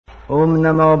Om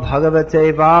Namo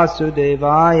Bhagavate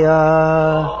Vasudevaya.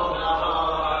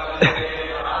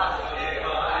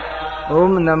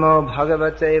 Om Namo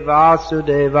Bhagavate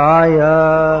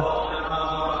Vasudevaya.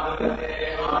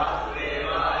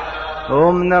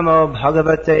 Om Namo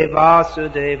Bhagavate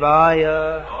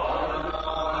Vasudevaya.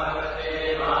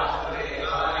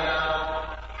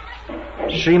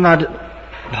 Srimad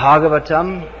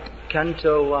Bhagavatam,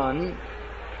 Canto 1,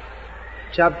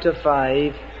 Chapter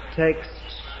 5, Text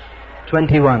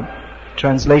 21.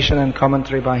 Translation and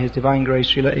commentary by His Divine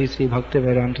Grace Srila A.C.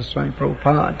 Bhaktivedanta Swami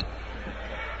Prabhupada.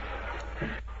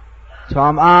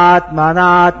 Tvam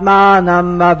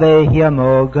atmanatmanam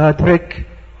avehyamoghatrik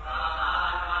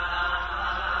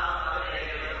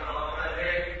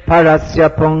parasya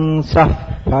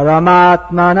pungsah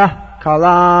paramatmanah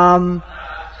kalam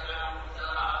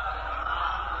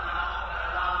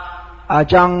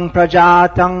ajang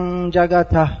prajatang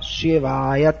jagatah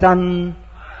shivayatan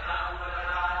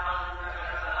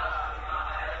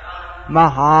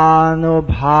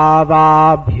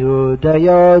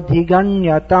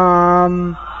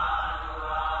mahanubhavabhyudayodhiganyatam.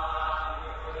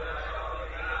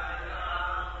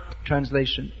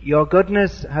 Translation. Your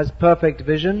goodness has perfect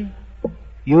vision.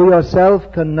 You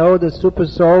yourself can know the super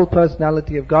soul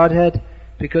personality of Godhead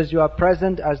because you are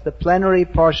present as the plenary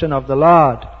portion of the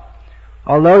Lord.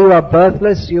 Although you are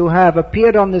birthless, you have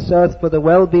appeared on this earth for the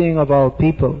well-being of all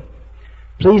people.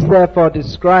 Please therefore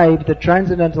describe the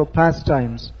transcendental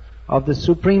pastimes of the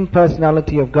Supreme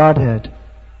Personality of Godhead,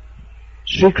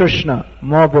 Sri Krishna,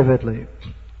 more vividly.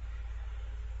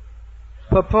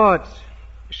 Purport.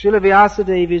 Srila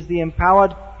Vyasadeva is the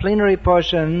empowered plenary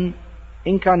portion,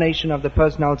 incarnation of the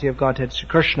Personality of Godhead, Sri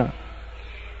Krishna.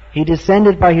 He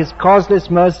descended by His causeless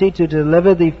mercy to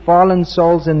deliver the fallen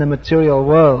souls in the material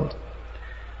world.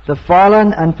 The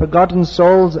fallen and forgotten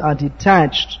souls are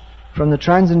detached from the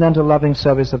transcendental loving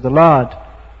service of the Lord.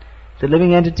 The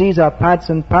living entities are parts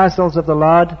and parcels of the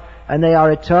Lord, and they are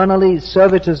eternally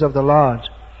servitors of the Lord.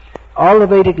 All the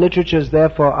Vedic literatures,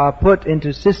 therefore, are put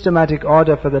into systematic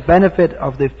order for the benefit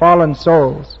of the fallen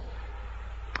souls.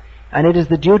 And it is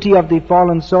the duty of the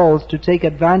fallen souls to take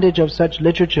advantage of such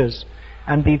literatures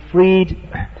and be freed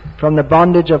from the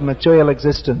bondage of material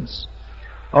existence.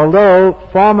 Although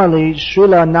formally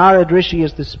Srila Narad Rishi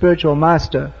is the spiritual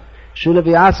master, Srila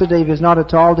Vyasadeva is not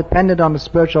at all dependent on the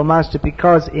spiritual master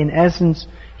because in essence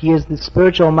he is the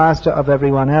spiritual master of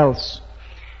everyone else.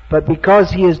 But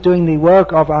because he is doing the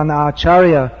work of an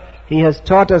Acharya, he has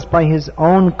taught us by his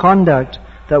own conduct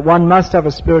that one must have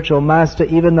a spiritual master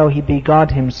even though he be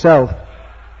God himself.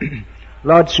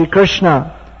 Lord Sri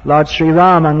Krishna, Lord Sri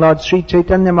Ram and Lord Sri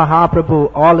Chaitanya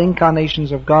Mahaprabhu, all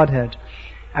incarnations of Godhead,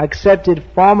 accepted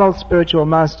formal spiritual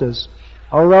masters,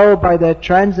 although by their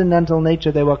transcendental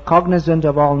nature they were cognizant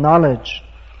of all knowledge.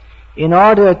 In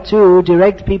order to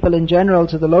direct people in general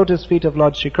to the lotus feet of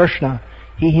Lord Sri Krishna,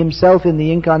 he himself in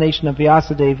the incarnation of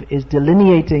Vyasadeva is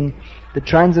delineating the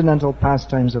transcendental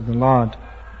pastimes of the Lord.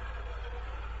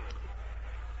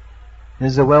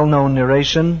 This is a well-known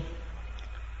narration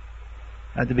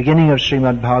at the beginning of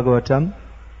Srimad Bhagavatam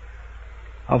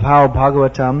of how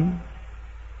Bhagavatam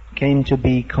came to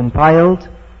be compiled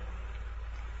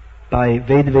by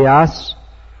Vedvyas,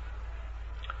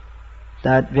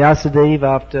 that Vyasadeva,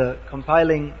 after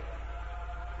compiling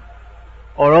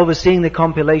or overseeing the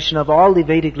compilation of all the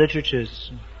Vedic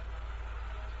literatures,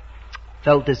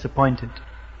 felt disappointed.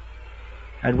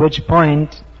 At which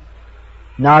point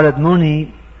Narad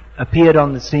Muni appeared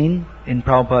on the scene, in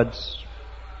Prabhupada's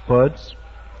words,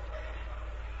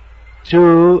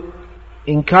 to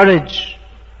encourage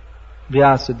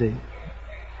Vyasadeva.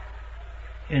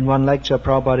 In one lecture,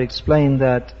 Prabhupada explained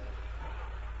that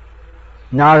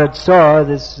Narad saw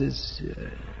this is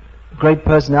great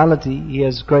personality, he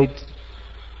has great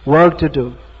work to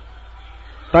do,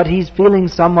 but he's feeling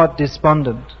somewhat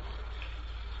despondent.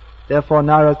 Therefore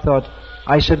Narad thought,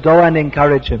 I should go and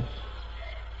encourage him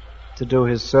to do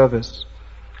his service.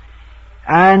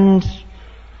 And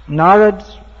Narad,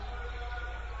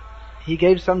 he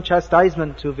gave some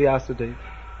chastisement to Vyasadeva.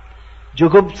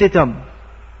 Jugupsitam,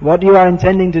 what you are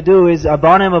intending to do is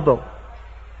abominable.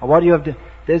 What you have done,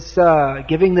 this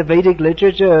giving the Vedic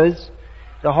literatures,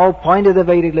 the whole point of the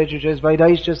Vedic literatures,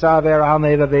 Vedaischa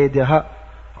Saverahameva Vedyaha,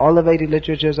 all the Vedic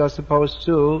literatures are supposed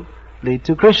to lead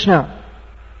to Krishna.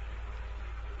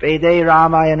 Vede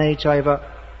Ramayane Chaiva,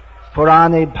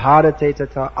 Purane Bharate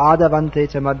Tata, Adavante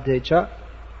Cha Madhye Cha,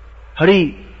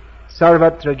 Hari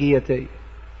Sarvatra Giyate.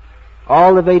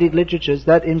 All the Vedic literatures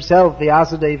that himself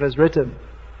Vyasadeva has written,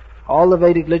 all the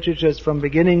Vedic literatures from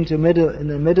beginning to middle, in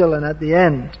the middle and at the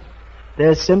end,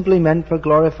 they're simply meant for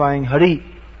glorifying Hari.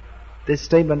 This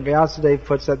statement Vyasadeva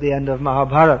puts at the end of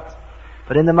Mahabharata.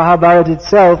 But in the Mahabharata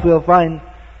itself we'll find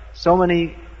so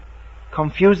many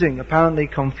apparently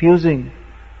confusing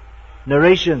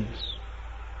narrations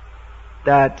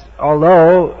that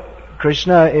although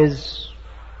Krishna is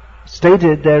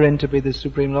stated therein to be the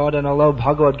Supreme Lord, and although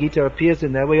Bhagavad Gita appears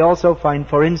in there, we also find,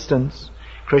 for instance,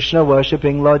 Krishna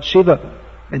worshipping Lord Shiva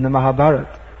in the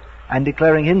Mahabharata and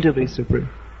declaring him to be supreme.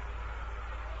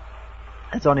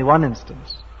 That's only one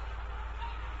instance.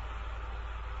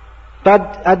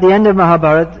 But at the end of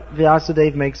Mahabharata,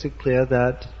 Vyasadeva makes it clear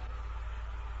that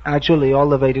actually all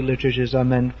the Vedic literatures are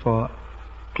meant for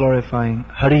glorifying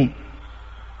Hari.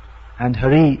 And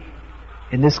Hari,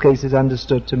 in this case, is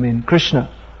understood to mean Krishna,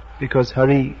 because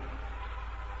Hari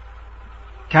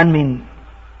can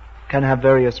have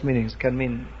various meanings. Can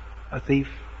mean a thief,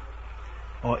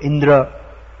 or Indra,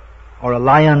 or a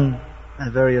lion,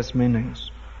 and various meanings.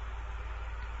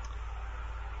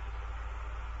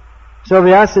 So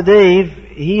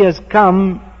Vyasadeva, he has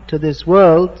come to this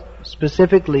world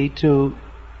specifically to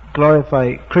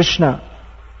glorify Krishna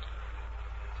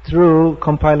through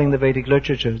compiling the Vedic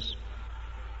literatures.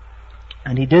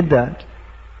 And he did that.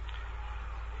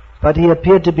 But he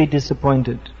appeared to be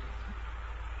disappointed.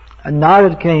 And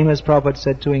Narad came, as Prabhupada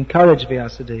said, to encourage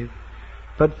Vyasadeva.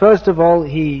 But first of all,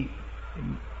 he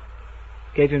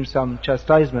gave him some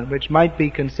chastisement, which might be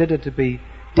considered to be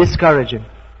discouraging.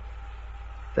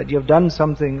 That you've done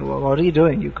something, what are you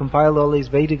doing? You compiled all these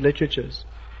Vedic literatures,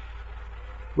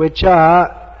 which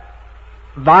are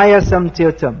Vayasam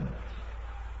Tirtham,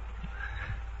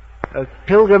 a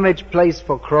pilgrimage place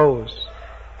for crows.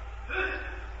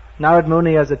 Narad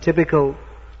Muni, as a typical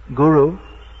guru,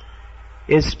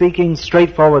 is speaking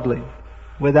straightforwardly,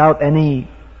 without any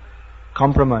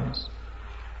compromise.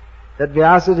 That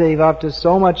Vyasadeva, after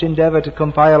so much endeavor to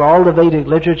compile all the Vedic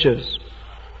literatures,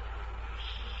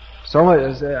 so much,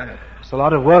 it's a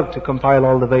lot of work to compile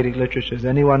all the Vedic literatures.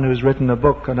 Anyone who's written a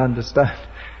book can understand.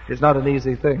 It's not an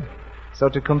easy thing. So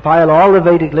to compile all the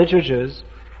Vedic literatures,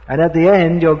 and at the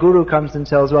end your guru comes and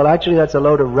tells, well, actually that's a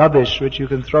load of rubbish which you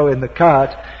can throw in the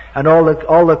cart, and all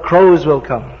the crows will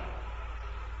come.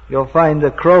 You'll find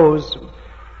the crows.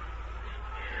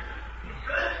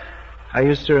 I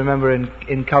used to remember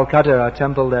in Calcutta, our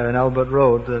temple there in Albert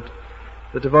Road, that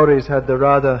the devotees had the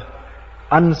rather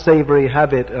unsavory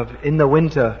habit of, in the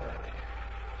winter,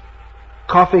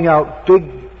 coughing out big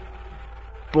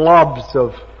blobs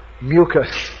of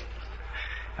mucus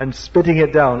and spitting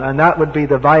it down, and that would be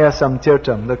the Vayasam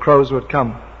Tirtham. The crows would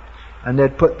come and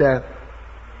they'd put their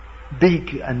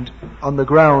beak and on the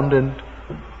ground and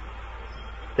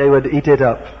they would eat it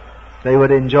up. They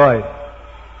would enjoy.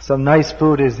 Some nice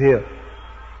food is here.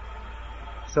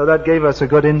 So that gave us a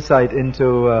good insight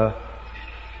into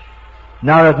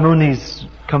Narad Muni's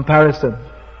comparison.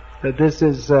 That this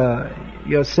is,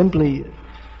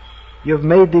 you've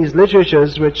made these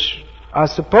literatures which are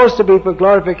supposed to be for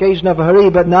glorification of Hari,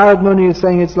 but Narad Muni is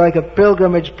saying it's like a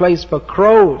pilgrimage place for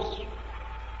crows.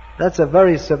 That's a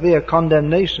very severe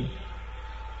condemnation.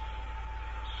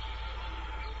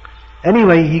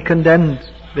 Anyway, he condemned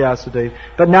Vyasadeva.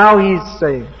 But now he's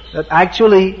saying that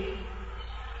actually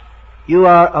you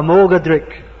are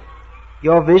amoghadrik.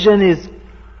 Your vision is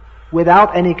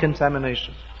without any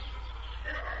contamination.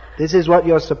 This is what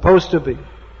you're supposed to be.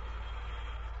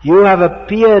 You have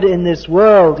appeared in this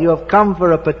world. You have come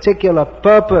for a particular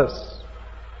purpose,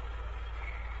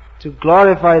 to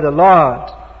glorify the Lord.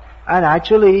 And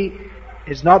actually,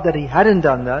 it's not that he hadn't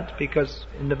done that, because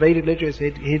in the Vedic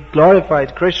literature he'd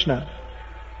glorified Krishna.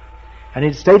 And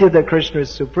he'd stated that Krishna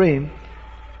is supreme.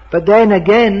 But then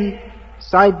again,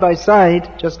 side by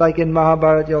side, just like in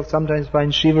Mahabharata, you'll sometimes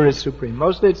find Shiva is supreme.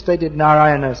 Mostly it's stated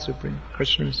Narayana is supreme,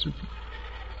 Krishna is supreme.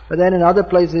 But then in other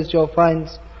places you'll find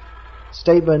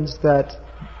statements that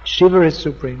Shiva is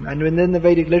supreme. And within the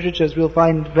Vedic literatures we'll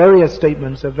find various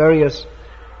statements of various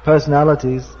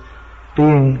personalities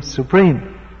being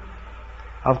supreme.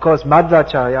 Of course,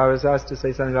 Madhvacharya, I was asked to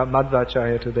say something about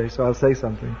Madhvacharya today, so I'll say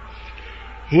something.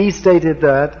 He stated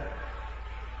that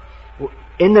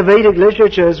in the Vedic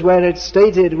literatures where it's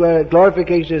stated, where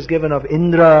glorification is given of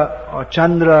Indra, or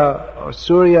Chandra, or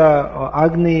Surya, or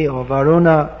Agni, or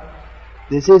Varuna,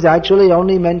 this is actually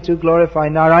only meant to glorify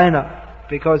Narayana,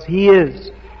 because he is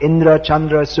Indra,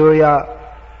 Chandra, Surya.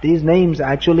 These names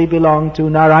actually belong to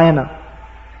Narayana.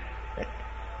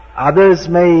 Others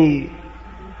may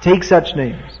take such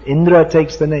names. Indra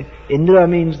takes the name. Indra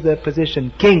means the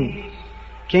position,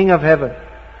 king of heaven.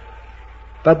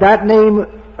 But that name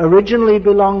originally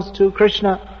belongs to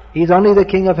Krishna. He's only the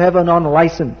king of heaven on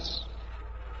license.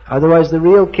 Otherwise the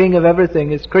real king of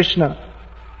everything is Krishna.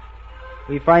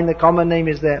 We find the common name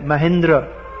is there,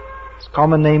 Mahindra. It's a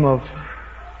common name of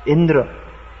Indra.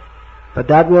 But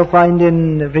that we'll find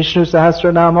in Vishnu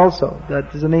Sahasranam also.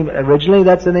 That is the name, originally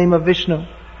that's the name of Vishnu.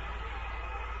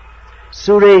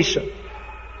 Suresha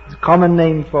is a common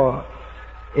name for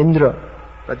Indra.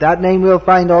 But that name we'll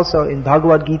find also in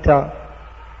Bhagavad Gita.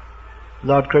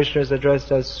 Lord Krishna is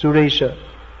addressed as Suresha.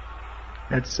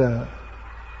 That's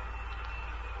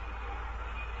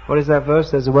what is that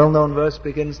verse? There's a well-known verse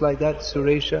begins like that,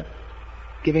 Suresha,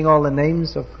 giving all the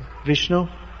names of Vishnu.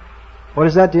 What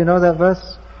is that? Do you know that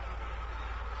verse?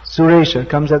 Suresha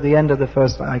comes at the end of the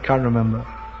first line. I can't remember.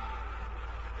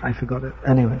 I forgot it.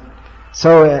 Anyway.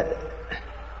 So,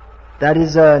 that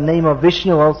is a name of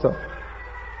Vishnu also.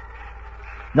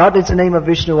 Not it's a name of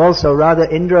Vishnu also, rather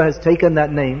Indra has taken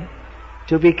that name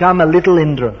to become a little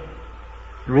Indra.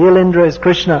 Real Indra is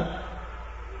Krishna.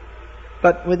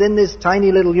 But within this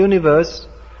tiny little universe,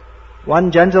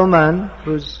 one gentleman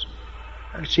who's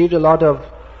achieved a lot of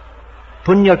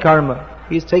punya karma,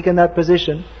 he's taken that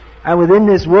position. And within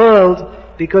this world,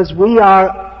 because we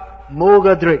are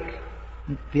Mogadrik,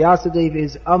 Vyasadeva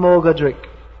is Amogadrik.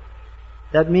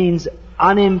 That means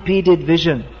unimpeded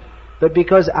vision. But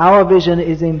because our vision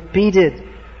is impeded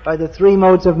by the three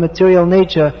modes of material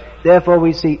nature, therefore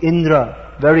we see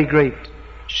Indra, very great.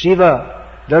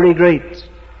 Shiva, very great.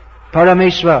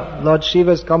 Parameshwara, Lord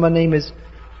Shiva's common name is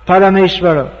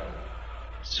Parameshwara,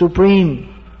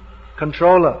 supreme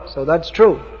controller. So that's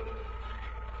true.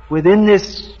 Within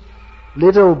this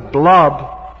little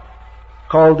blob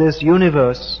called this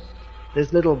universe,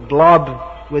 this little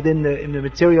blob within in the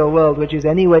material world, which is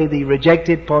anyway the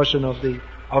rejected portion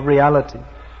of reality.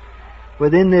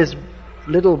 Within this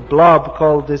little blob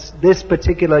called this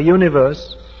particular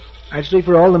universe, actually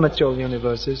for all the material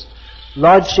universes,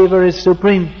 Lord Shiva is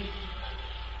supreme.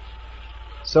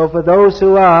 So for those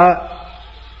who are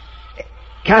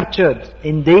captured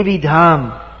in Devi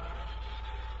Dham,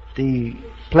 the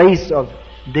place of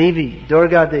Devi,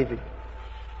 Durga Devi,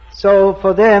 so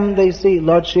for them they see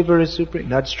Lord Shiva is supreme.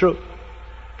 That's true.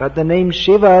 But the name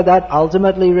Shiva, that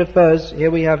ultimately refers,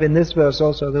 here we have in this verse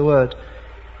also the word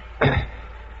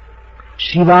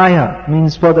Shivaya,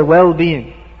 means for the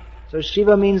well-being. So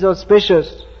Shiva means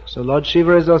auspicious. So Lord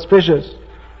Shiva is auspicious.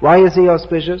 Why is he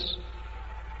auspicious?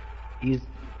 He's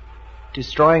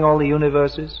destroying all the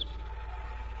universes.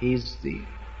 He's the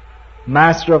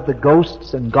master of the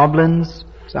ghosts and goblins.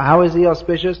 So how is he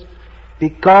auspicious?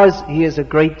 Because he is a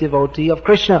great devotee of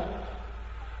Krishna.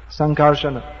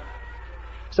 Sankarsana.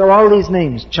 So all these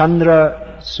names,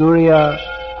 Chandra, Surya,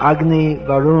 Agni,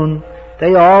 Varun,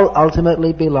 they all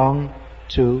ultimately belong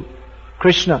to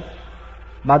Krishna.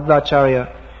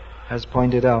 Madhvacharya has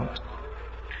pointed out.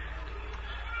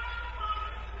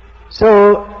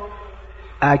 So,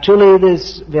 actually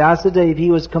this Vyasadeva, he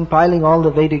was compiling all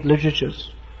the Vedic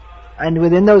literatures. And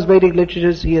within those Vedic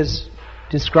literatures he has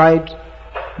described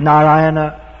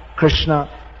Narayana, Krishna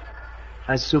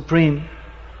as supreme.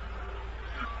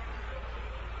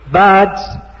 But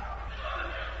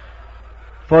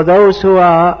for those who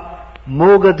are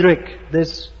Mogadrik,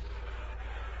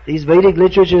 these Vedic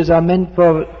literatures are meant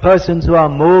for persons who are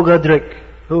Mogadrik,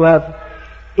 who have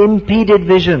impeded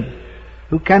vision,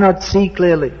 who cannot see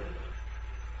clearly.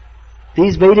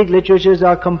 These Vedic literatures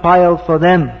are compiled for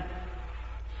them,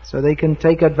 so they can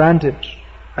take advantage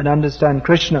and understand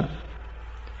Krishna.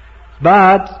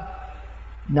 But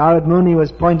Narad Muni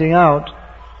was pointing out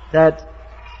that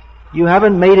you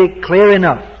haven't made it clear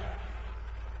enough.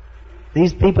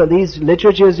 These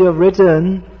literatures you have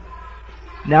written,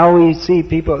 now we see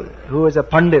people who is a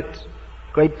Pandit,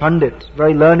 great Pandit,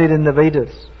 very learned in the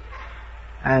Vedas.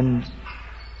 And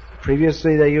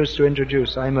previously they used to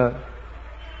introduce, I'm a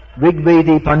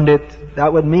Rigvedi Pandit.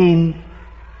 That would mean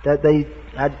that they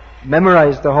had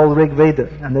memorized the whole Rig Veda,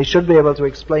 and they should be able to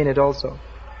explain it also.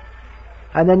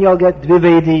 And then you'll get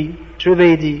Dvivedi,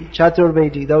 Trivedi,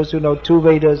 Chaturvedi, those who know two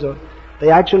Vedas, or they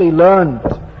actually learned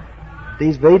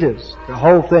these Vedas, the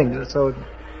whole thing. So,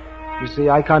 you see,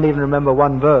 I can't even remember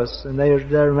one verse, and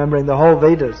they're remembering the whole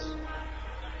Vedas.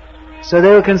 So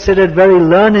they were considered very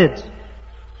learned,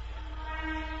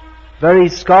 very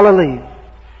scholarly.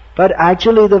 But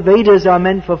actually the Vedas are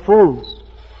meant for fools.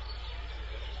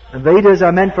 The Vedas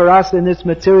are meant for us in this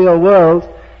material world,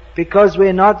 because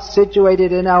we're not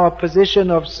situated in our position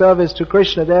of service to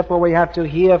Krishna. Therefore we have to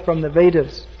hear from the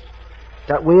Vedas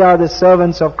that we are the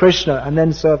servants of Krishna and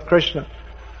then serve Krishna.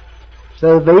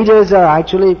 So the Vedas are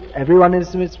actually, everyone in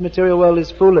this material world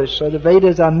is foolish. So the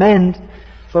Vedas are meant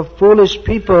for foolish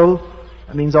people,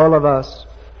 that means all of us,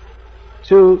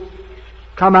 to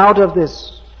come out of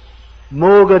this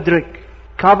Mogadrik,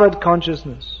 covered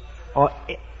consciousness, or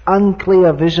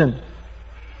unclear vision.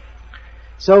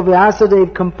 So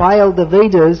Vyasadeva compiled the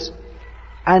Vedas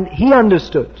and he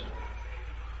understood.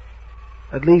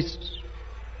 At least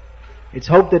it's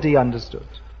hoped that he understood.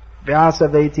 Vyasa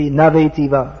veti naveti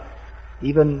va.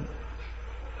 Even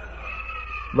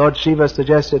Lord Shiva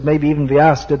suggested maybe even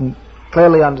Vyasa didn't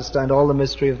clearly understand all the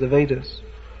mystery of the Vedas.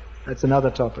 That's another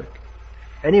topic.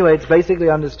 Anyway, it's basically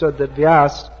understood that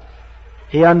Vyasa,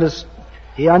 he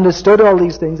understood all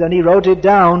these things and he wrote it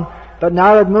down, but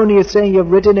Narad Muni is saying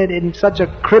you've written it in such a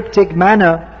cryptic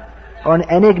manner, or an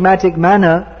enigmatic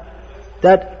manner,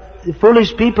 that the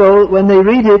foolish people, when they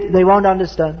read it, they won't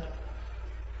understand.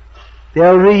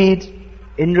 They'll read,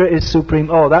 Indra is supreme.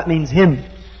 Oh, that means him,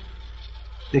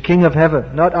 the king of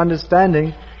heaven, not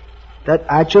understanding that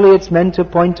actually it's meant to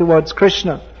point towards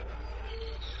Krishna.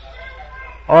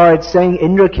 Or it's saying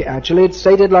Indra, actually it's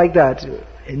stated like that.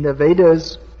 In the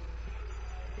Vedas,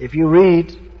 if you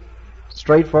read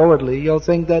straightforwardly, you'll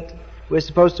think that we're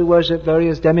supposed to worship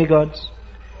various demigods.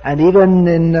 And even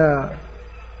in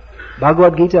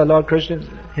Bhagavad Gita, Lord Krishna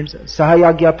himself,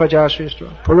 Sahayagya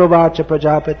Prajashishtra, Puravacha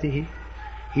Prajapatihi.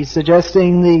 He's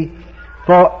suggesting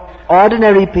for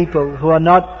ordinary people who are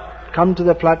not come to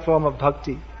the platform of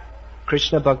bhakti,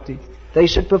 Krishna bhakti, they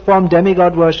should perform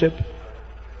demigod worship.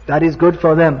 That is good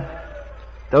for them.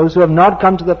 Those who have not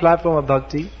come to the platform of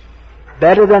bhakti,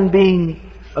 better than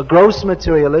being a gross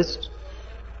materialist,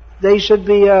 they should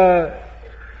be a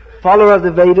follower of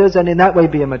the Vedas and in that way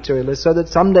be a materialist, so that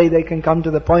someday they can come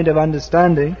to the point of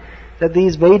understanding that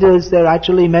these Vedas, they're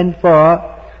actually meant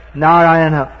for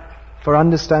Narayana, for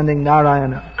understanding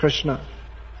Narayana, Krishna.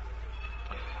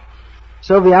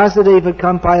 So Vyasadeva had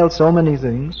compiled so many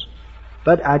things,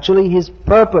 but actually his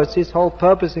whole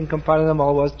purpose in compiling them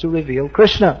all was to reveal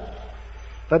Krishna.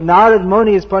 But Narad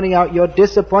Muni is pointing out, you're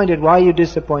disappointed. Why are you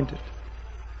disappointed?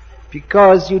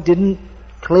 Because you didn't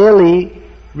clearly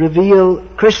reveal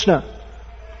Krishna.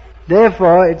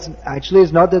 Therefore, it's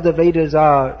not that the Vedas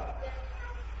are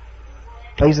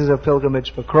places of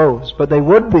pilgrimage for crows, but they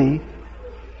would be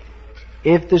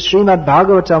if the Srimad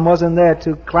Bhagavatam wasn't there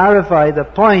to clarify the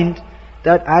point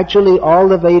that actually all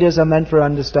the Vedas are meant for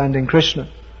understanding Krishna.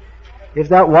 If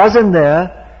that wasn't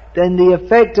there, then the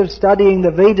effect of studying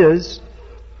the Vedas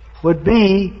would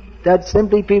be that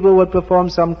simply people would perform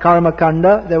some karma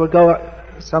kanda, they would go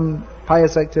some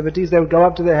pious activities, they would go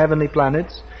up to the heavenly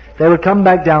planets, they would come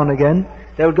back down again,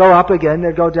 they would go up again,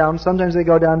 they'd go down, sometimes they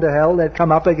go down to hell, they'd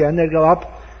come up again, they'd go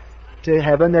up to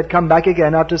heaven, they'd come back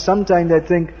again. After some time they'd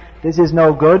think, this is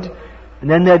no good, and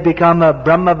then they'd become a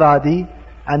Brahmavadi,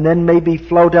 and then maybe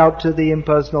float out to the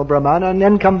impersonal Brahman, and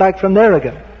then come back from there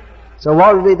again. So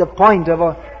what would be the point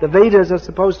of the Vedas are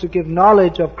supposed to give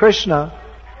knowledge of Krishna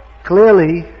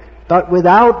clearly, but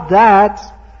without that,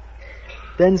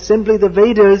 then simply the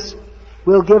Vedas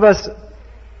will give us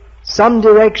some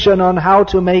direction on how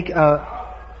to make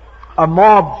a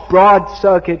more broad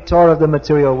circuit tour of the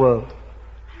material world.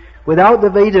 Without the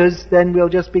Vedas, then we'll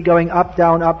just be going up,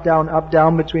 down, up, down, up,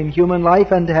 down between human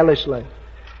life and hellish life.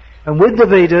 And with the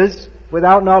Vedas,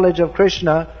 without knowledge of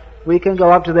Krishna, we can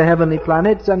go up to the heavenly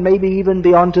planets and maybe even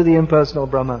beyond to the impersonal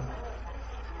Brahman.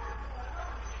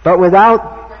 But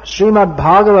without Srimad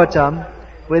Bhagavatam,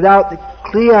 without the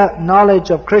clear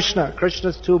knowledge of Krishna,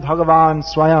 Krishna's tu Bhagavan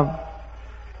Swayam,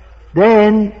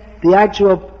 then the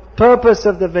actual purpose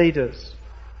of the Vedas,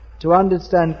 to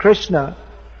understand Krishna,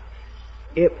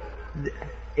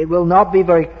 it will not be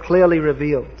very clearly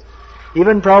revealed.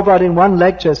 Even Prabhupada in one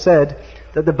lecture said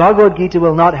that the Bhagavad Gita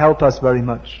will not help us very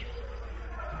much.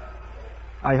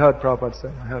 I heard Prabhupada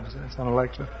say, it's on a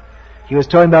lecture. He was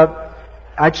talking about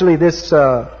actually this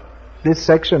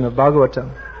section of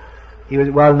Bhagavatam.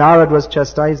 While Narad was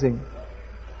chastising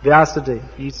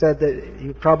Vyasadeva, he said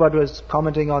that Prabhupada was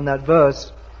commenting on that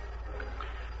verse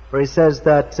where he says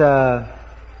that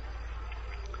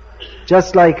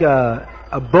just like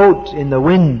a boat in the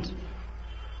wind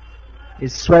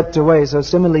is swept away, so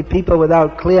similarly people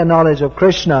without clear knowledge of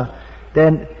Krishna,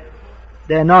 then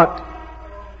they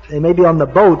may be on the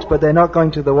boat, but they're not going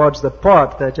towards the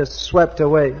port, they're just swept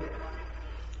away.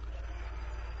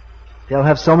 They'll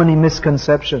have so many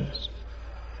misconceptions.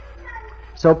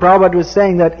 So Prabhupada was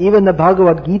saying that even the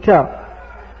Bhagavad Gita,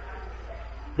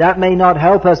 that may not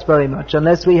help us very much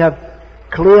unless we have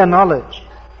clear knowledge,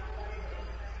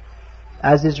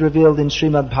 as is revealed in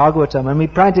Srimad Bhagavatam. And we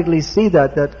practically see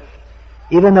that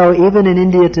even in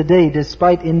India today,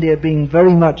 despite India being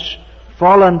very much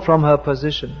fallen from her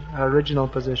position, her original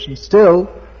position, still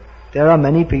there are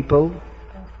many people,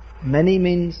 many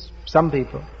means some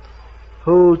people,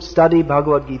 who study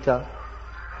Bhagavad Gita,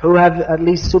 who have at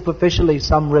least superficially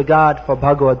some regard for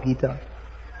Bhagavad Gita.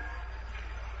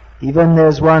 Even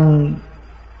there's one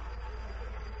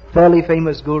fairly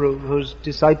famous guru whose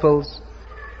disciples,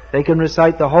 they can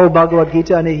recite the whole Bhagavad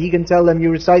Gita and he can tell them, you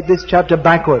recite this chapter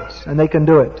backwards, and they can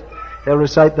do it. They'll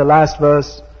recite the last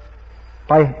verse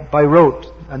by rote,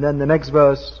 and then the next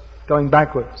verse going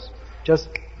backwards. Just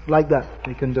like that,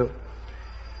 they can do it.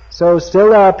 So still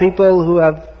there are people who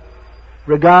have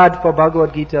regard for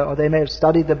Bhagavad Gita, or they may have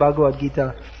studied the Bhagavad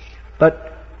Gita,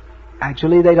 but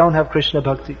actually they don't have Krishna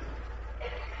Bhakti.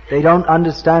 They don't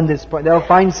understand this point. They'll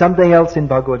find something else in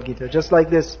Bhagavad Gita. Just like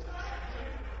this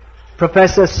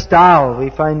Professor Stahl, we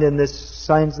find in this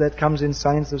science that comes in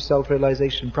Science of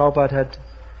Self-Realization. Prabhupada had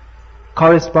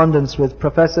correspondence with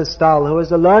Professor Stahl, who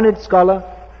was a learned scholar,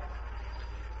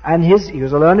 and he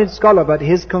was a learned scholar, but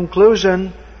his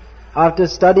conclusion after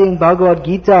studying Bhagavad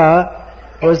Gita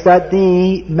was that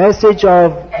the message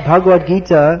of Bhagavad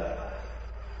Gita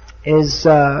is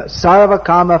sarva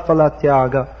kama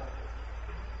phalatyaga.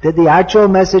 That the actual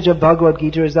message of Bhagavad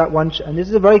Gita is that one, and this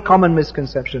is a very common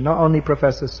misconception, not only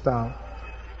Professor Stahl,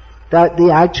 that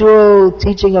the actual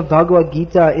teaching of Bhagavad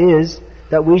Gita is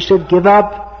that we should give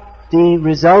up the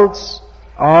results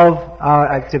of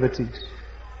our activities.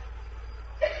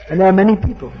 And there are many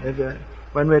people,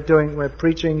 when we're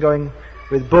preaching, going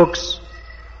with books,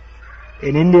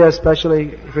 in India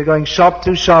especially, if we're going shop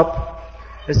to shop,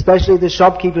 especially the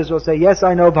shopkeepers will say, yes,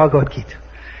 I know Bhagavad Gita.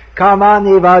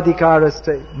 Kamani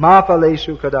vadikaraste ma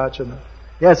phaleshu kadachana.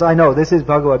 Yes, I know, this is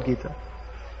Bhagavad Gita.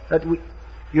 That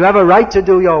you have a right to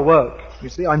do your work. You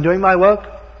see, I'm doing my work.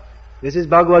 This is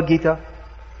Bhagavad Gita.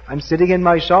 I'm sitting in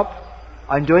my shop.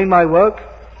 I'm doing my work.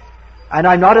 And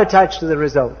I'm not attached to the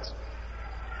results.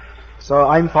 So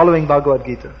I'm following Bhagavad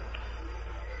Gita.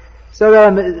 So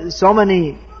there are so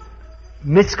many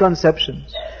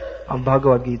misconceptions of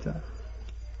Bhagavad Gita.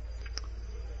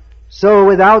 So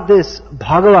without this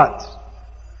Bhagavat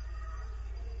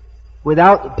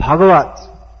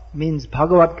means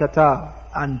Bhagavat Kata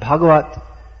and Bhagavat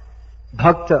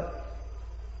Bhakta,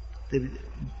 the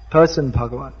person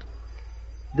Bhagavat,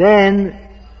 then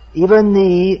even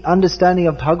the understanding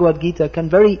of Bhagavad Gita can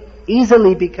very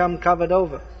easily become covered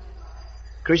over.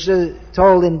 Krishna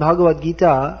told in Bhagavad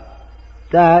Gita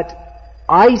that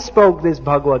I spoke this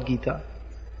Bhagavad Gita.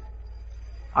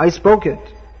 I spoke it.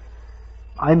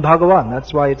 I'm Bhagavan,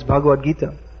 that's why it's Bhagavad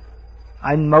Gita.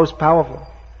 I'm most powerful.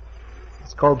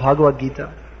 It's called Bhagavad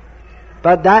Gita.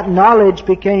 But that knowledge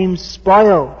became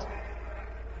spoiled.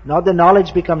 Not the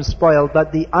knowledge becomes spoiled,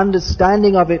 but the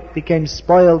understanding of it became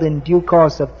spoiled in due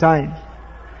course of time.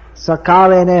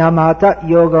 Sakarene hamata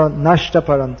yoga nashta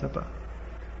parantapa.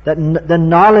 That the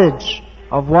knowledge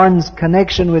of one's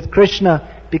connection with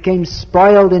Krishna became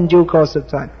spoiled in due course of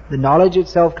time. The knowledge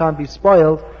itself can't be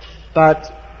spoiled,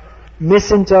 but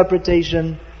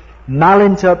misinterpretation,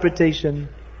 malinterpretation,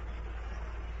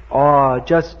 or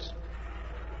just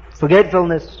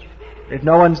forgetfulness. If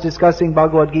no one's discussing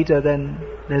Bhagavad Gita, then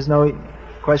there's no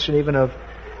question even of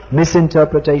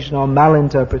misinterpretation or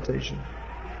malinterpretation.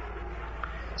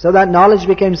 So that knowledge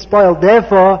became spoiled.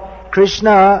 Therefore,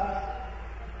 Krishna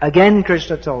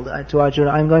told to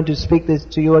Arjuna, I'm going to speak this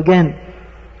to you again.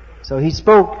 So he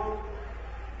spoke.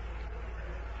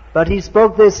 But he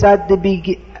spoke this at the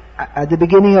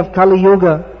beginning of Kali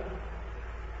Yuga,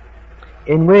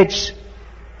 in which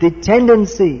the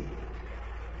tendency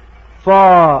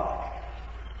for,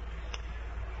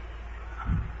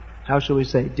 how shall we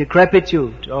say,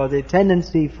 decrepitude, or the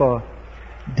tendency for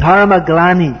dharma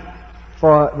glani,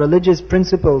 for religious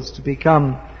principles to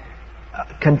become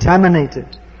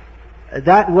contaminated,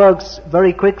 that works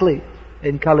very quickly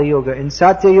in Kali Yuga. In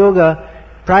Satya Yuga,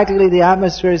 practically the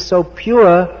atmosphere is so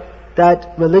pure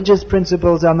that religious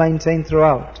principles are maintained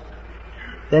throughout.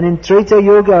 Then in Treta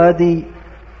Yuga, the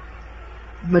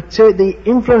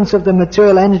influence of the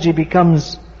material energy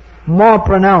becomes more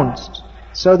pronounced,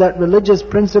 so that religious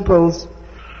principles,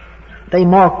 they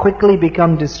more quickly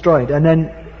become destroyed. And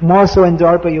then more so in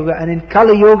Dwapara Yuga. And in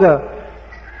Kali Yuga,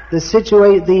 the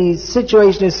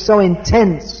situation is so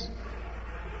intense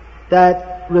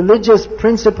that religious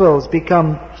principles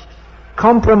become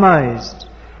compromised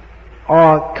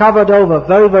or covered over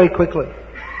very, very quickly.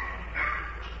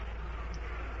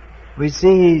 We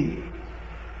see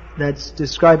that's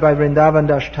described by Vrindavan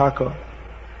Das Thakur,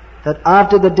 that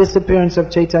after the disappearance of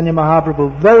Chaitanya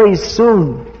Mahaprabhu, very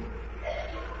soon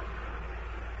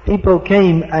people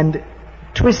came and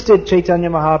twisted Chaitanya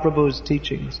Mahaprabhu's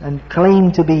teachings and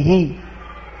claimed to be he.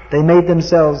 They made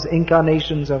themselves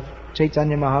incarnations of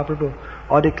Chaitanya Mahaprabhu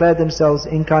or declared themselves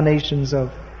incarnations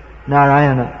of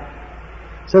Narayana.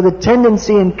 So the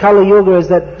tendency in Kali Yuga is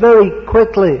that very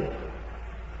quickly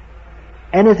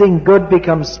anything good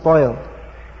becomes spoiled.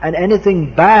 And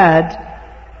anything bad,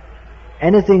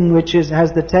 anything which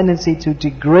has the tendency to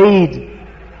degrade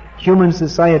human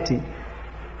society,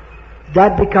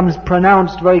 that becomes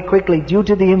pronounced very quickly due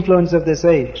to the influence of this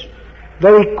age.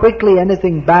 Very quickly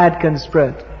anything bad can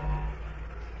spread.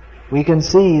 We can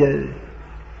see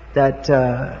that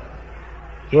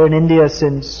here in India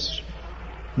since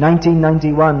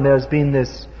 1991 there's been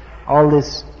all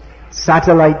this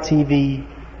satellite TV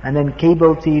and then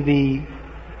cable TV,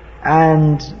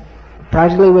 and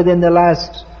practically within the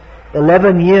last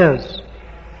 11 years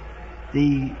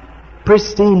the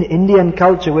pristine Indian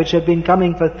culture, which had been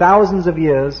coming for thousands of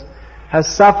years, has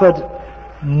suffered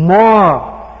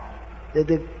more.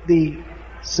 The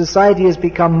society has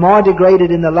become more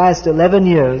degraded in the last 11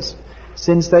 years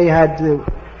since they had the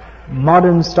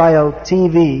modern style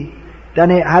TV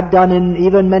than it had done in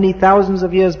even many thousands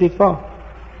of years before.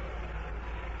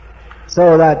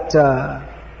 So that,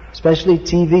 especially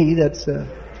TV,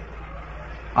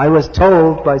 I was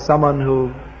told by someone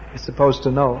who is supposed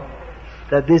to know,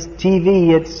 that this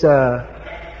TV,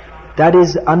 that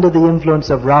is under the influence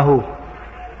of Rahu.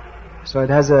 So it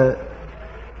has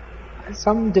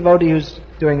some devotee who's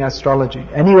doing astrology.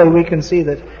 Anyway, we can see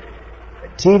that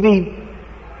TV,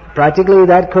 practically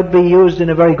that could be used in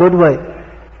a very good way.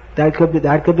 That could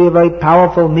be a very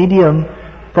powerful medium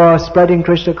for spreading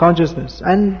Krishna consciousness.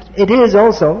 And it is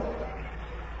also.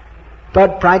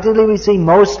 But practically we see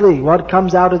mostly what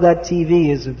comes out of that TV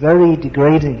is very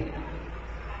degrading.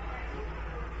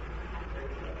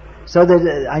 So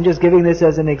that I'm just giving this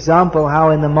as an example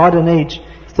how in the modern age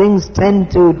things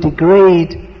tend to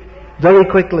degrade very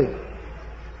quickly.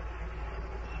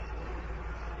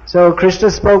 So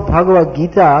Krishna spoke Bhagavad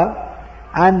Gita,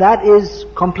 and that is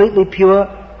completely pure,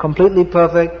 completely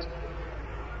perfect,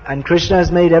 and Krishna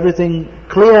has made everything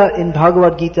clear in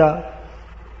Bhagavad Gita.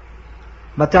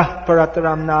 Matah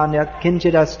parataram nanyat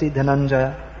kinchidasti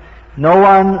dhananjaya. No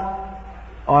one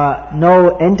or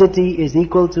no entity is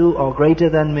equal to or greater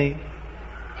than me.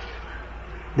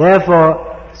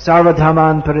 Therefore,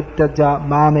 sarvadhaman parityaja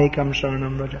mamekam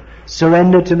sharanam vraja.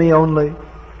 Surrender to me only.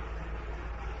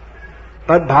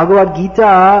 But Bhagavad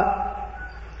Gita,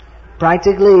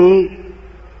 practically,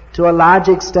 to a large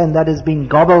extent, that has been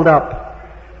gobbled up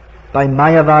by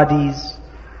Mayavadis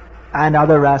and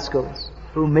other rascals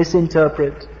who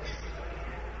misinterpret,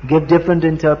 give different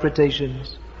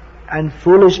interpretations, and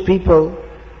foolish people,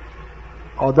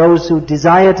 or those who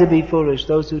desire to be foolish,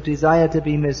 those who desire to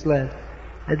be misled,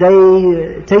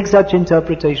 they take such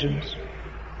interpretations.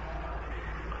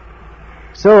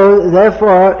 So,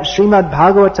 therefore, Srimad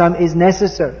Bhagavatam is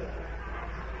necessary.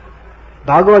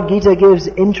 Bhagavad Gita gives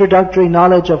introductory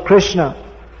knowledge of Krishna.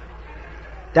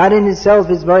 That in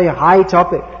itself is very high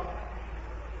topic.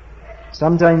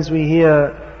 Sometimes we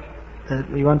hear that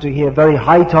we want to hear very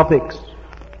high topics.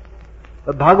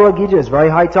 But Bhagavad Gita is very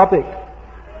high topic.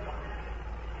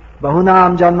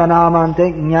 Bahunam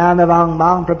janmanamante jnanavang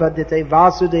mang prapadyate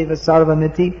vasudeva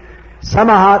sarvamiti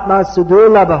samahatma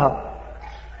sudurlabha.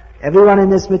 Everyone in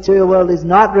this material world is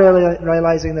not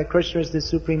realizing that Krishna is the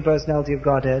Supreme Personality of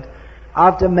Godhead.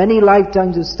 After many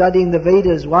lifetimes of studying the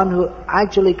Vedas, one who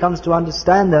actually comes to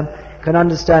understand them can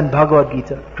understand Bhagavad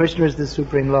Gita. Krishna is the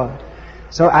Supreme Lord.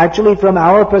 So actually from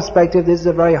our perspective, this is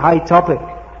a very high topic.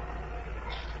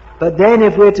 But then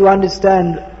if we're to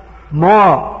understand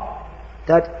more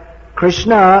that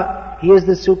Krishna, He is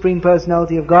the Supreme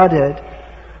Personality of Godhead,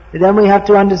 then we have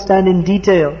to understand in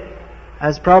detail.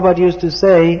 As Prabhupada used to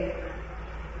say,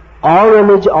 all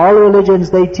religions,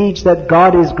 they teach that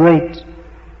God is great.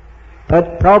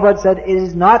 But Prabhupada said it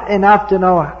is not enough to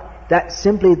know that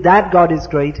simply that God is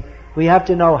great. We have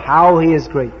to know how He is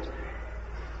great.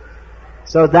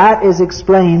 So that is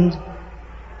explained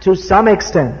to some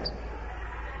extent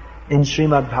in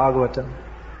Srimad Bhagavatam.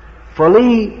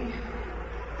 Fully,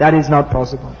 that is not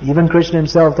possible. Even Krishna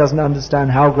Himself doesn't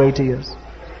understand how great He is.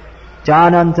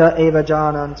 Jananta eva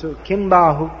janantu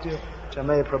kimba hukti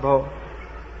chame prabho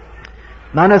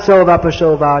manaso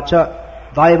vapasho vacha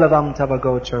vaibhavam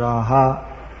tavagocharaha.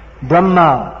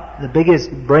 Brahma, the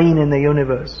biggest brain in the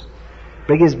universe,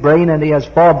 biggest brain, and he has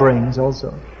 4 brains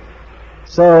also.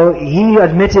 So he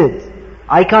admitted,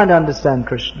 I can't understand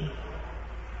Krishna.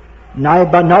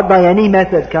 But not by any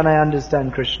method can I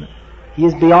understand Krishna. He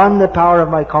is beyond the power of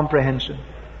my comprehension.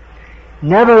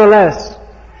 Nevertheless,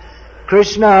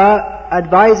 Krishna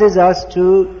advises us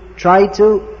to try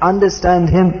to understand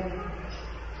Him.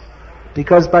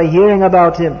 Because by hearing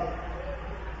about Him,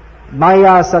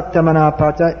 Maya saktamana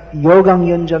pata yogam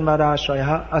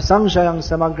yanjanmarashaya asamshayam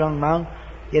samagram mang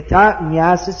yata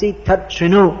nyasasi tat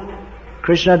shrinu.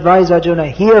 Krishna advised Arjuna,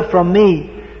 hear from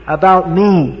me about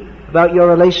me about your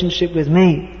relationship with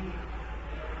me.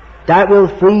 That will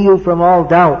free you from all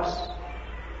doubts.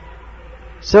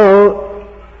 So,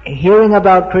 hearing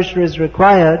about Krishna is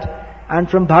required, and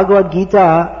from Bhagavad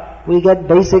Gita we get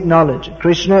basic knowledge.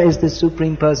 Krishna is the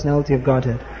Supreme Personality of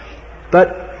Godhead.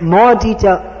 But more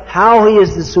detail, how He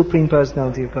is the Supreme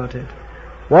Personality of Godhead.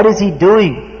 What is He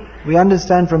doing? We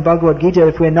understand from Bhagavad Gita,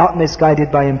 if we're not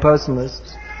misguided by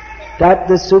impersonalists, that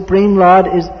the Supreme Lord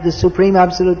is, the Supreme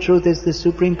Absolute Truth is the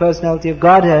Supreme Personality of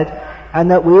Godhead, and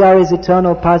that we are His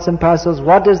eternal parts and parcels.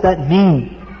 What does that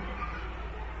mean?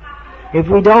 If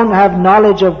we don't have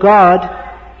knowledge of God,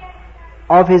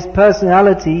 of His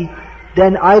personality,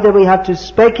 then either we have to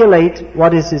speculate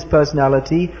what is His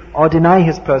personality or deny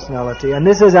His personality. And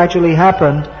this has actually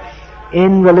happened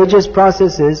in religious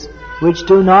processes which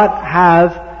do not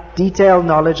have detailed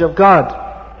knowledge of God.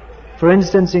 For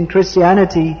instance, in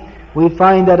Christianity, we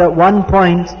find that at one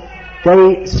point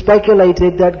they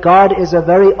speculated that God is a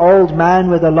very old man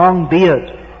with a long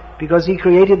beard, because He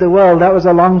created the world. That was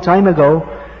a long time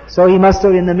ago. So He must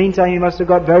have, in the meantime, He must have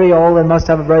got very old and must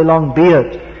have a very long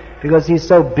beard, because He's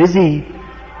so busy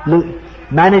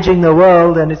managing the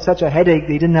world, and it's such a headache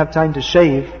that He didn't have time to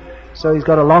shave. So He's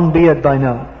got a long beard by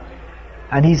now.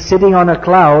 And He's sitting on a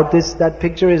cloud. That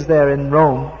picture is there in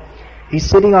Rome. He's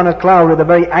sitting on a cloud with a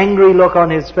very angry look on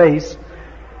His face,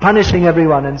 punishing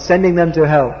everyone and sending them to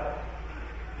hell.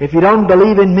 If you don't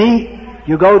believe in me,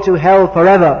 you go to hell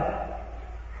forever.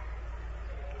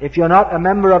 If you're not a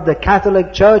member of the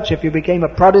Catholic Church, if you became a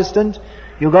Protestant,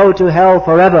 you go to hell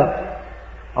forever.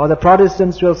 Or the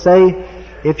Protestants will say,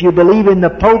 if you believe in the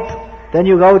Pope, then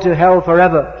you go to hell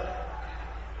forever.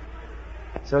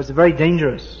 So it's very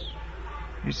dangerous.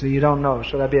 You see, you don't know,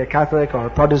 should I be a Catholic or a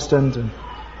Protestant, and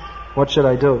what should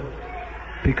I do?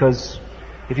 Because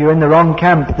if you're in the wrong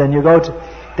camp, then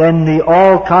then the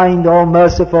all-kind,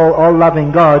 all-merciful,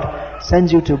 all-loving God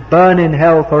sends you to burn in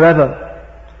hell forever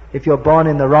if you're born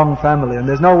in the wrong family. And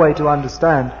there's no way to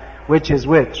understand which is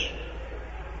which.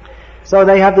 So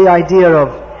they have the idea of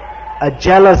a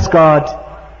jealous God,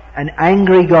 an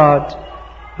angry God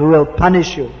who will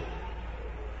punish you.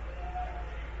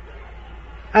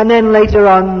 And then later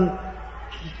on,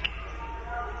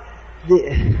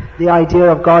 the idea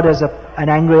of God as an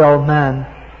angry old man,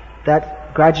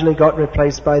 that gradually got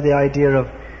replaced by the idea of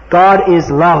God is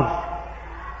love,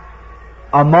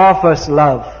 amorphous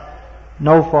love,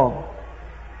 no form,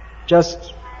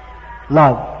 just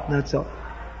love, that's all.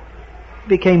 It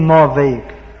became more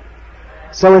vague.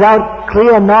 So without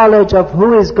clear knowledge of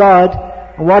who is God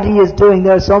and what He is doing,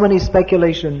 there are so many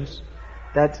speculations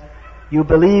that you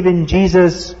believe in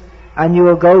Jesus and you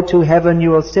will go to heaven, you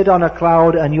will sit on a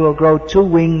cloud and you will grow 2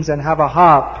 wings and have a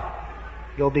harp.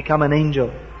 You'll become an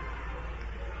angel.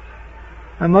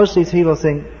 And most of these people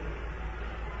think,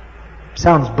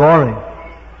 sounds boring.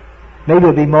 Maybe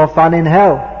it'll be more fun in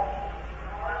hell.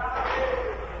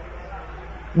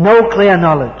 No clear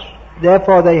knowledge.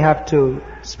 Therefore they have to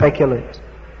speculate.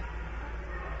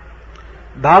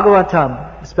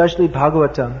 Bhagavatam, especially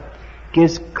Bhagavatam,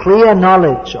 gives clear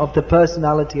knowledge of the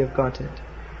personality of Godhead.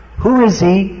 Who is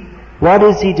He? What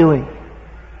is He doing?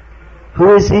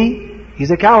 Who is He?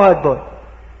 He's a cowherd boy.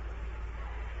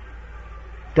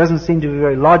 Doesn't seem to be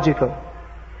very logical.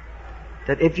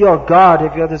 That if you're God,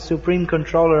 if you're the supreme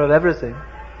controller of everything,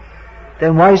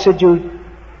 then why should you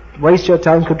waste your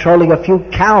time controlling a few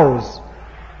cows?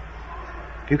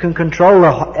 You can control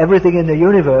everything in the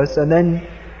universe, and then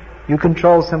you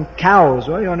control some cows.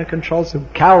 What do you want to control some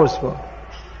cows for?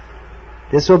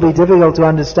 This will be difficult to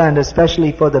understand,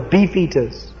 especially for the beef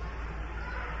eaters.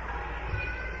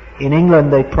 In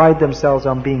England, they pride themselves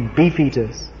on being beef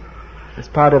eaters. It's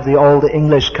part of the old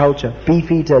English culture. Beef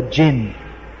eater jinn.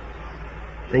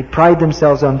 They pride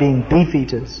themselves on being beef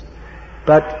eaters.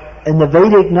 But in the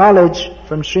Vedic knowledge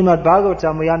from Srimad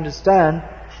Bhagavatam, we understand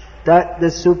that the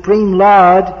Supreme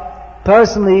Lord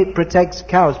personally protects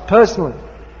cows. Personally.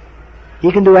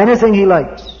 He can do anything He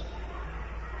likes.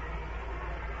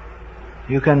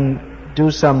 You can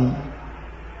do some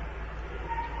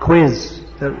quiz.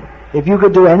 If you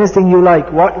could do anything you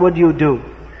like, what would you do?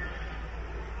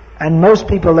 And most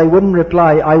people, they wouldn't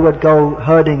reply, I would go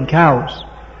herding cows.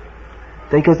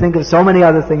 They could think of so many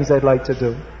other things they'd like to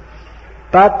do.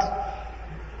 But,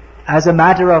 as a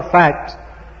matter of fact,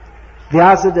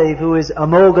 Vyasadeva, who is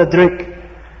Amogha Drik,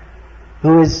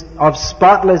 who is of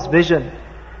spotless vision,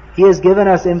 he has given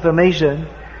us information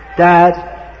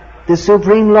that the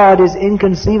Supreme Lord is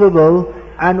inconceivable,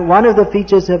 and one of the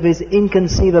features of His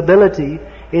inconceivability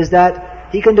is that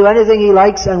He can do anything He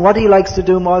likes, and what He likes to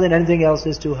do more than anything else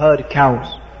is to herd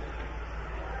cows.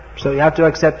 So you have to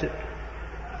accept it.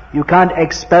 You can't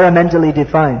experimentally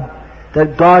define.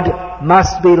 that God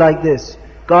must be like this,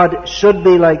 God should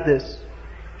be like this.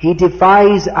 He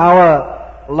defies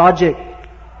our logic.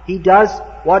 He does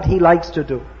what He likes to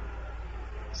do.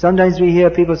 Sometimes we hear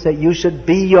people say, you should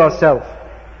be yourself.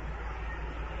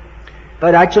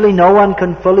 But actually no one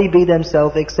can fully be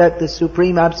themselves except the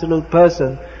Supreme Absolute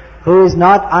Person, who is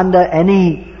not under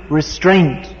any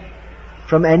restraint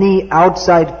from any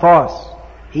outside force.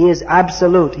 He is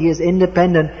absolute, He is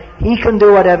independent, He can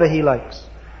do whatever He likes.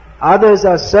 Others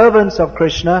are servants of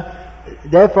Krishna,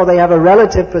 therefore they have a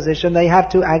relative position, they have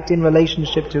to act in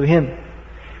relationship to Him.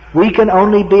 We can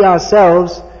only be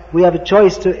ourselves. We have a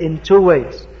choice in two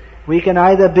ways. We can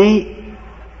either be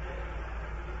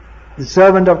the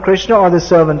servant of Krishna or the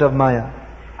servant of Maya.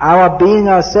 Our being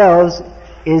ourselves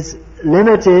is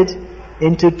limited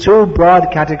into two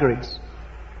broad categories.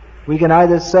 We can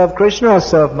either serve Krishna or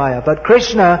serve Maya. But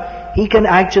Krishna, He can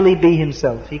actually be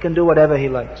Himself. He can do whatever He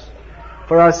likes.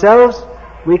 For ourselves,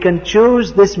 we can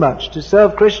choose this much, to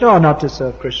serve Krishna or not to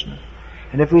serve Krishna.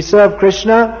 And if we serve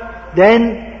Krishna,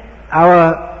 then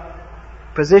our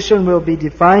position will be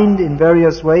defined in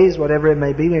various ways, whatever it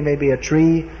may be. We may be a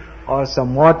tree, or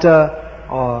some water,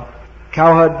 or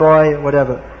cowherd boy,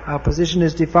 whatever. Our position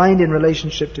is defined in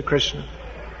relationship to Krishna.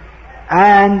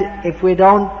 And if we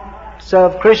don't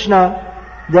serve Krishna,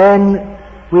 then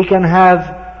we can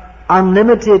have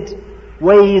unlimited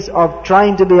ways of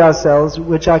trying to be ourselves,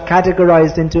 which are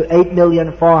categorized into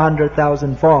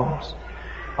 8,400,000 forms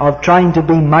of trying to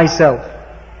be myself.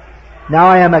 Now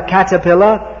I am a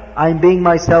caterpillar, I'm being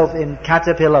myself in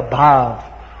caterpillar bhav.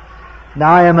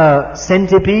 Now I am a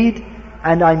centipede,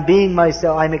 and I'm being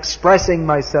myself, I'm expressing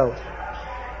myself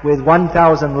with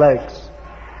 1,000 legs.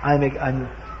 I'm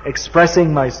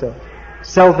expressing myself.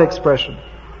 Self-expression.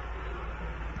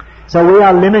 So we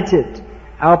are limited.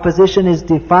 Our position is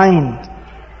defined.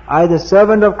 Either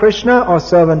servant of Krishna or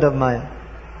servant of Maya.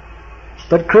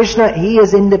 But Krishna, He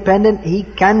is independent, He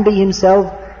can be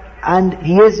Himself, and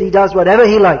He does whatever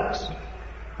He likes.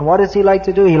 And what does He like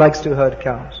to do? He likes to herd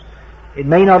cows. It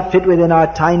may not fit within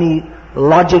our tiny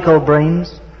logical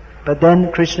brains, but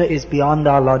then Krishna is beyond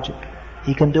our logic.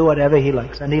 He can do whatever He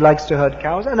likes. And He likes to herd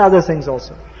cows and other things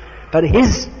also. But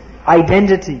His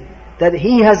identity that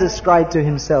He has ascribed to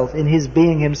Himself, in His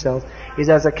being Himself, is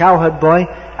as a cowherd boy,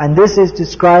 and this is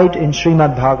described in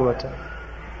Srimad Bhagavatam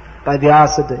by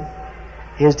Vyasadeva.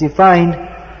 He has defined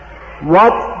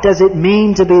what does it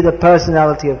mean to be the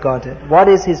personality of Godhead. What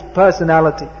is His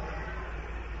personality?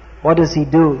 What does He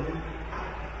do?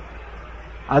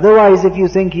 Otherwise,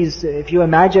 if you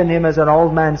imagine Him as an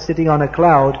old man sitting on a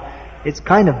cloud, it's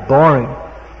kind of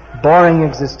boring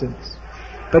existence.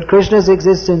 But Krishna's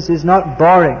existence is not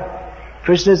boring.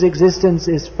 Krishna's existence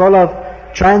is full of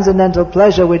transcendental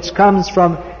pleasure which comes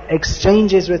from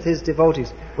exchanges with His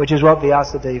devotees, which is what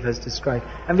Vyasadeva has described.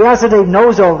 And Vyasadeva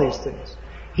knows all these things.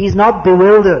 He's not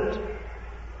bewildered.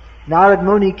 Narad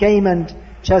Muni came and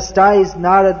chastised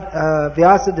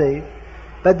Vyasadeva,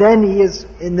 but then he is,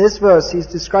 in this verse, he's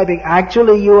describing,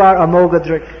 actually you are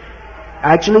Amoghadrik.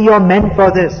 Actually you're meant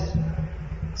for this.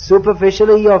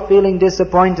 Superficially you're feeling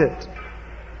disappointed.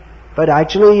 But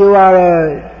actually you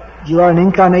are an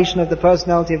incarnation of the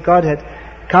personality of Godhead,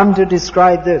 come to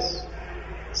describe this.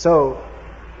 So,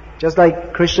 just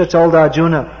like Krishna told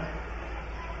Arjuna,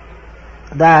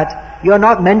 that you are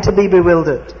not meant to be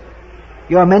bewildered.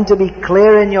 You are meant to be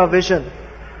clear in your vision.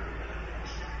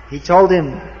 He told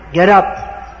him, get up,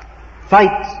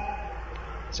 fight.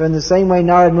 So in the same way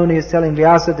Narad Muni is telling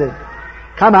Vyasadeva,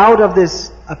 come out of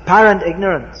this apparent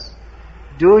ignorance.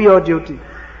 Do your duty.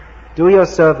 Do your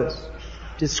service.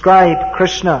 Describe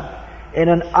Krishna in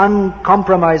an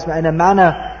uncompromised, in a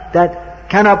manner that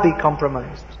cannot be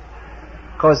compromised.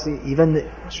 Because even the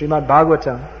Srimad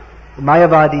Bhagavatam, the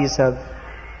Mayavadis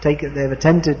they've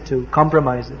attempted to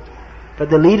compromise it. But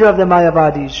the leader of the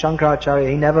Mayavadis, Shankaracharya,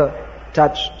 he never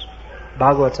touched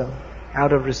Bhagavatam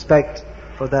out of respect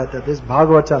for that this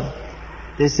Bhagavatam,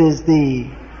 this is the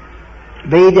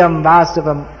Vedam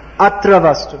Vastavam Atra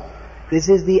Vastu. This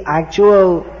is the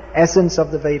actual essence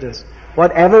of the Vedas.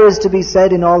 Whatever is to be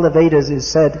said in all the Vedas is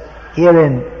said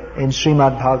herein in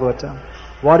Srimad Bhagavatam.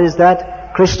 What is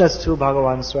that? Krishna's tu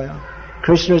Bhagavan Swayam.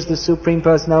 Krishna is the Supreme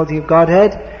Personality of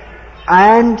Godhead,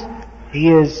 and He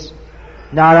is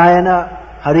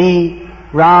Narayana, Hari,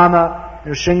 Rama,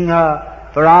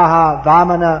 Nrsimha, Varaha,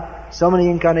 Vamana. So many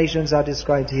incarnations are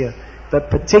described here.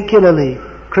 But particularly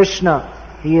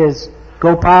Krishna, He is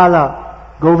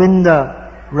Gopala,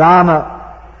 Govinda,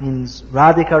 Rama, means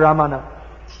Radhika Ramana.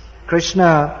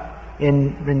 Krishna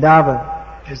in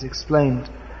Vrindavan is explained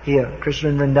here. Krishna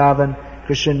in Vrindavan,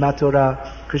 Krishna in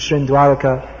Mathura, Krishna in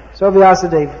Dwaraka. So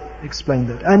Vyasadeva explained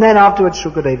it. And then afterwards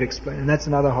Shukadev explained, and that's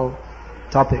another whole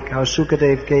topic, how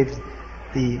Shukadev gave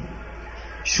the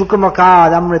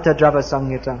Shukamakad Amrita Drava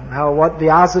Samhitam, how what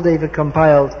Vyasadeva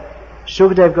compiled,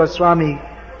 Shukadev Goswami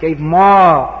gave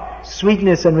more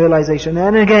sweetness and realization.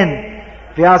 And again,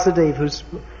 Vyasadeva,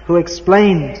 who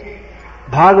explained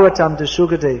Bhagavatam to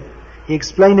Shukadev, he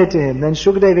explained it to him. Then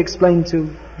Shukadev explained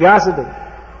to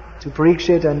Vyasadeva, to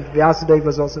Parikshit, and Vyasadeva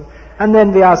was also, and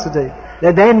then Vyasadeva.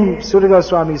 Then Sutta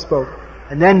Goswami spoke,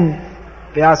 and then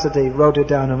Vyasadeva wrote it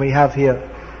down, and we have here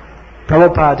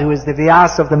Prabhupada, who is the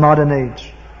Vyasa of the modern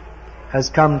age, has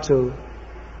come to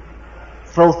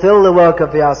fulfill the work of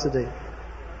Vyasadeva.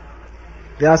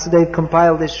 Vyasadeva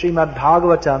compiled this Srimad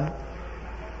Bhagavatam.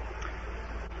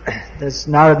 This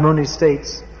Narad Muni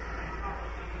states,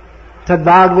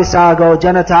 Tadvag Visago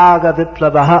Janataga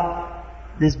Viplavaha.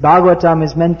 This Bhagavatam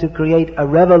is meant to create a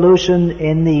revolution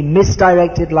in the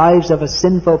misdirected lives of a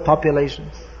sinful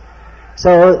population.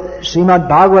 So, Srimad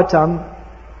Bhagavatam,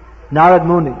 Narad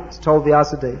Muni told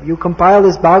Vyasadeva, you compile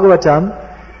this Bhagavatam,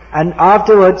 and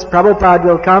afterwards Prabhupada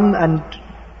will come and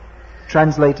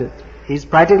translate it. He's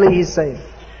saying.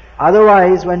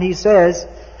 Otherwise, when he says,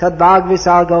 Tadvag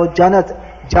Visago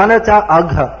Janata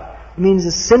Agha, it means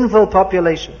a sinful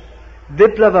population.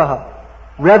 Viplavaha,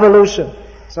 revolution.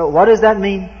 So what does that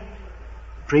mean?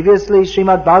 Previously,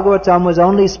 Srimad Bhagavatam was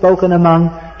only spoken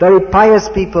among very pious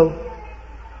people.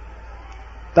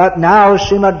 But now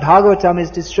Srimad Bhagavatam is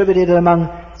distributed among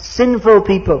sinful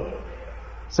people.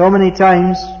 So many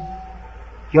times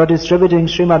they're distributing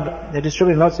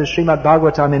lots of Srimad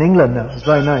Bhagavatam in England now. It's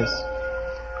very nice.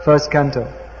 First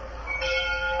canto.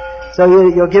 So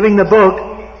you're giving the book,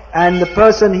 and the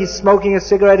person, he's smoking a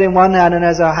cigarette in one hand and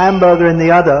has a hamburger in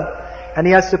the other, and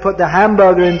he has to put the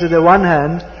hamburger into the one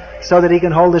hand so that he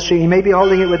can hold the Sri. He may be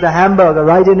holding it with the hamburger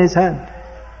right in his hand.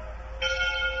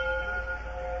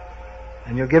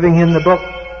 And you're giving him the book.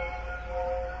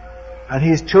 And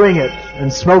he's chewing it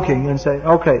and smoking and saying,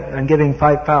 okay, and giving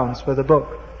 £5 for the book.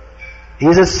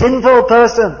 He's a sinful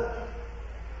person.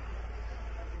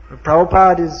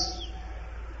 Prabhupada is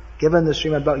given the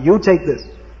Srimad Bhagavatam.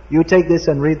 You take this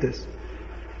and read this.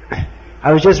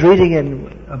 I was just reading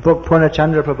in a book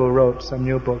Purnachandra Prabhu wrote, some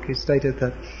new book. He stated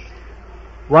that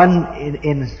one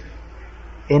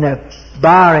in a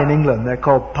bar in England, they're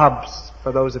called pubs,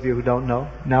 for those of you who don't know.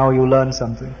 Now you learn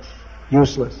something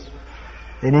useless.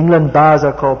 In England, bars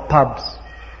are called pubs.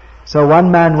 So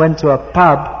one man went to a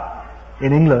pub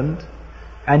in England,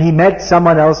 and he met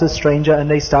someone else, a stranger, and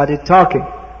they started talking.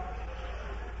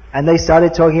 And they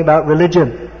started talking about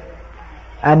religion.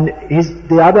 And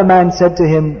the other man said to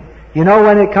him, you know,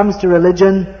 when it comes to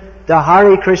religion, the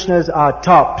Hare Krishnas are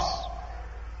tops.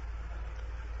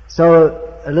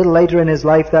 So a little later in his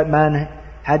life, that man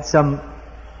had some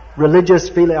religious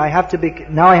feeling.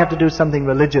 Now I have to do something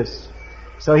religious.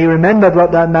 So he remembered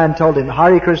what that man told him.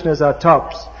 Hare Krishnas are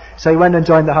tops. So he went and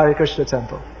joined the Hare Krishna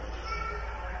temple.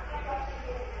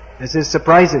 This is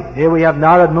surprising. Here we have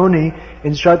Narad Muni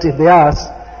instructing Vyas.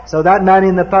 So that man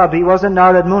in the pub, he wasn't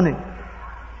Narad Muni.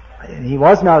 He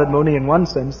was Narad Muni in one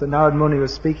sense, that Narad Muni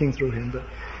was speaking through him, but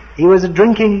he was a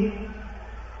drunkard,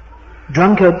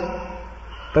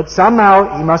 but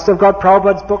somehow he must have got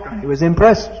Prabhupada's book. He was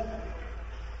impressed.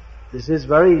 This is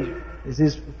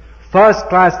first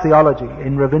class theology,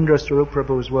 in Ravindra Swarup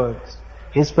Prabhu's words.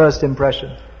 His first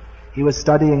impression. He was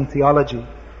studying theology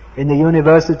in the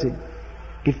university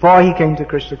before he came to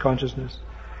Krishna consciousness.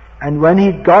 And when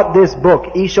he got this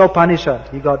book,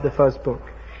 Ishopanishad, he got the first book.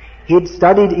 He'd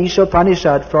studied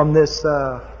Ishopanishad from this,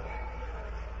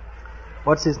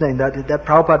 what's his name? That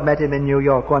Prabhupada met him in New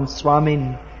York, one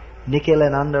Swami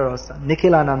Nikhilananda or something.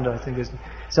 Nikhilananda, I think is.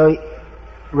 So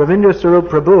Ravindra Swarup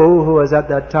Prabhu, who was at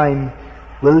that time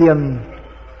William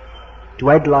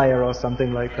Dwedlier or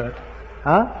something like that.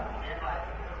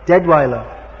 Deadweiler.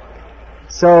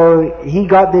 So he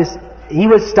got this, he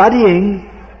was studying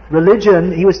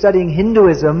religion, he was studying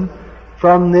Hinduism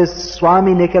from this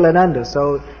Swami Nikhilananda.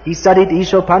 So he studied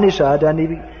Ishopanishad, and he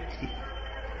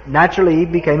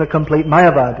became a complete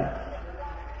Mayavadi.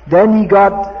 Then he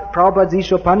got Prabhupada's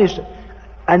Ishopanishad.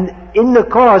 And in the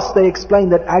course they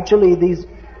explained that actually these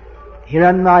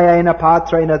Hiranyayena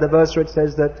Patrena, the verse where it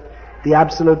says that the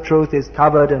absolute truth is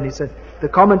covered, and he said, the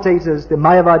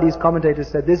Mayavadi's commentators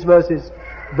said this verse is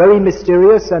very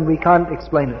mysterious and we can't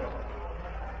explain it.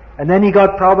 And then he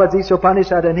got Prabhupada's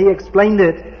Ishopanishad and he explained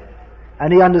it,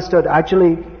 and he understood,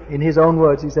 actually, in his own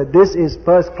words, he said, this is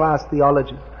first class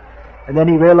theology. And then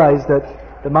he realized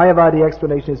that the Mayavadi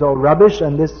explanation is all rubbish,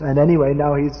 and anyway,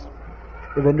 now he's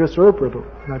Ravindra Swarup Prabhu.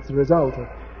 That's the result of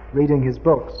reading his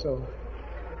book. So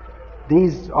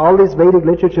all these Vedic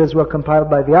literatures were compiled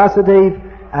by Vyasadeva,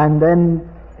 and then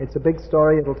it's a big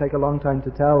story, it'll take a long time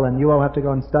to tell, and you all have to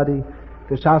go and study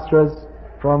the Shastras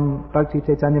from Bhakti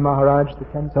Chaitanya Maharaj, the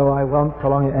Kento. I won't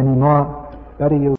prolong it anymore. Better you